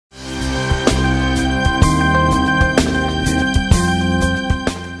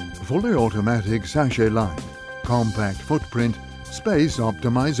fully automatic sachet line, compact footprint, space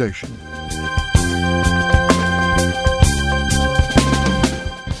optimization.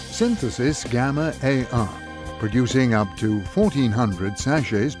 Synthesis Gamma AR, producing up to 1400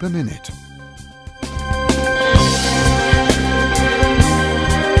 sachets per minute.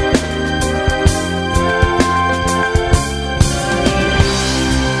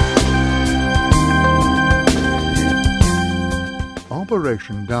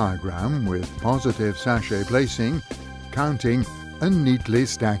 Operation diagram with positive sachet placing, counting and neatly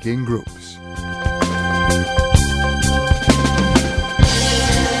stacking groups.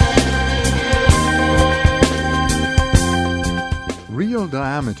 Real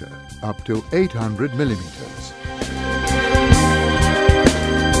diameter up to 800 millimeters.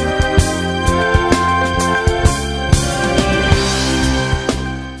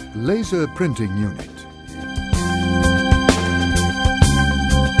 Laser printing unit.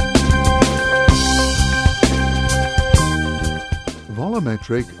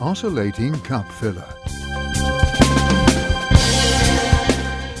 Volumetric oscillating cup filler.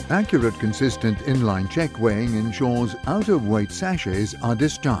 Accurate, consistent inline check weighing ensures out-of-weight sachets are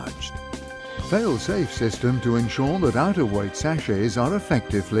discharged. Fail-safe system to ensure that out-of-weight sachets are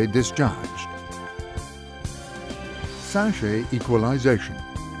effectively discharged. Sachet equalization.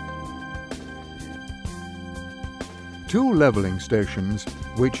 2 leveling stations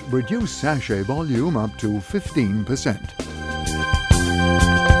which reduce sachet volume up to 15%.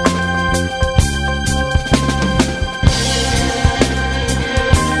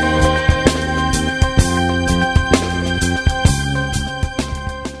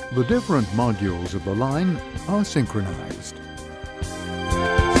 The different modules of the line are synchronized.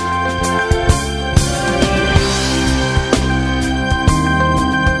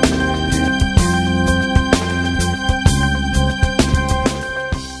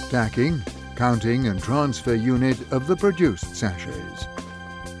 Stacking, counting and transfer unit of the produced sachets.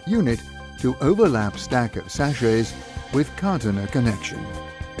 Unit to overlap stack of sachets with cartoner connection.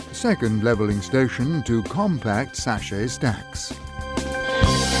 Second leveling station to compact sachet stacks.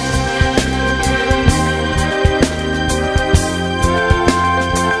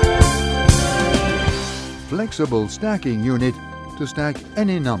 Flexible stacking unit to stack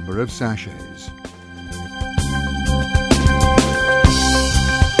any number of sachets.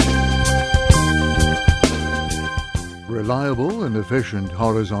 Reliable and efficient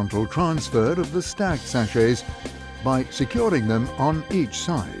horizontal transfer of the stacked sachets by securing them on each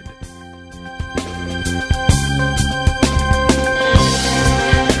side.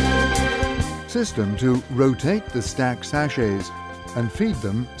 System to rotate the stacked sachets and feed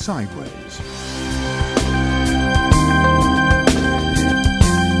them sideways.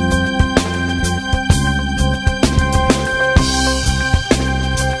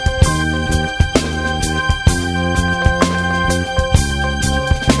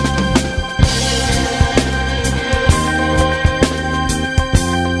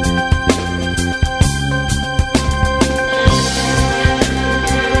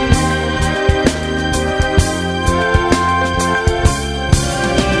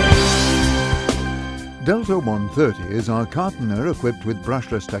 Delta 130 is our cartoner equipped with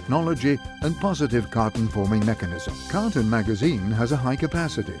brushless technology and positive carton forming mechanism. Carton magazine has a high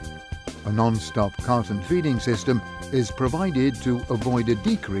capacity. A non-stop carton feeding system is provided to avoid a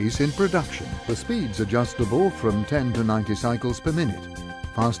decrease in production. The speed's adjustable from 10 to 90 cycles per minute.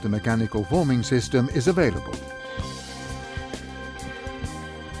 Faster mechanical forming system is available.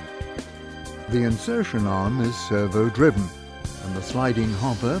 The insertion arm is servo-driven, and the sliding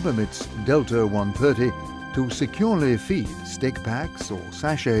hopper permits Delta 130 to securely feed stick packs or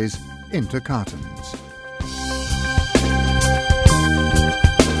sachets into cartons.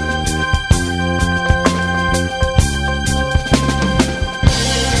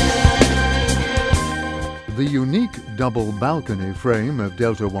 The unique double balcony frame of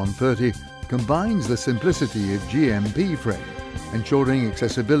Delta 130 combines the simplicity of GMP frame, ensuring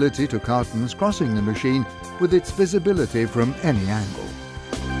accessibility to cartons crossing the machine with its visibility from any angle.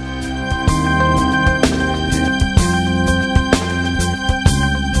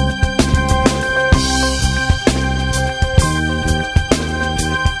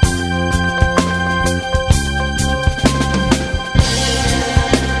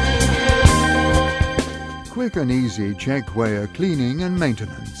 Quick and easy check weigher cleaning and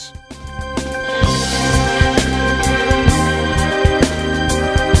maintenance.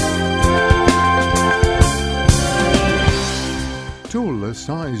 Toolless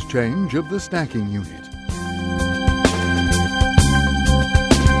size change of the stacking unit.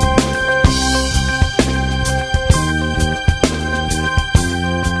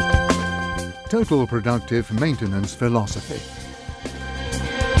 Total productive maintenance philosophy.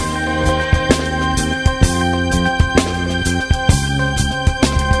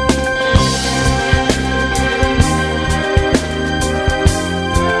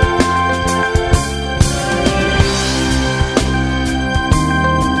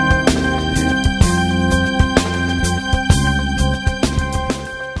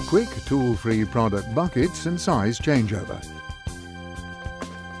 Quick tool-free product buckets and size changeover.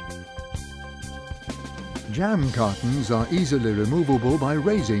 Jam cartons are easily removable by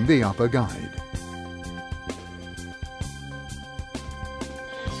raising the upper guide.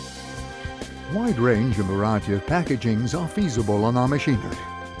 Wide range and variety of packagings are feasible on our machinery.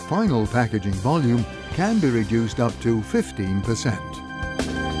 Final packaging volume can be reduced up to 15%.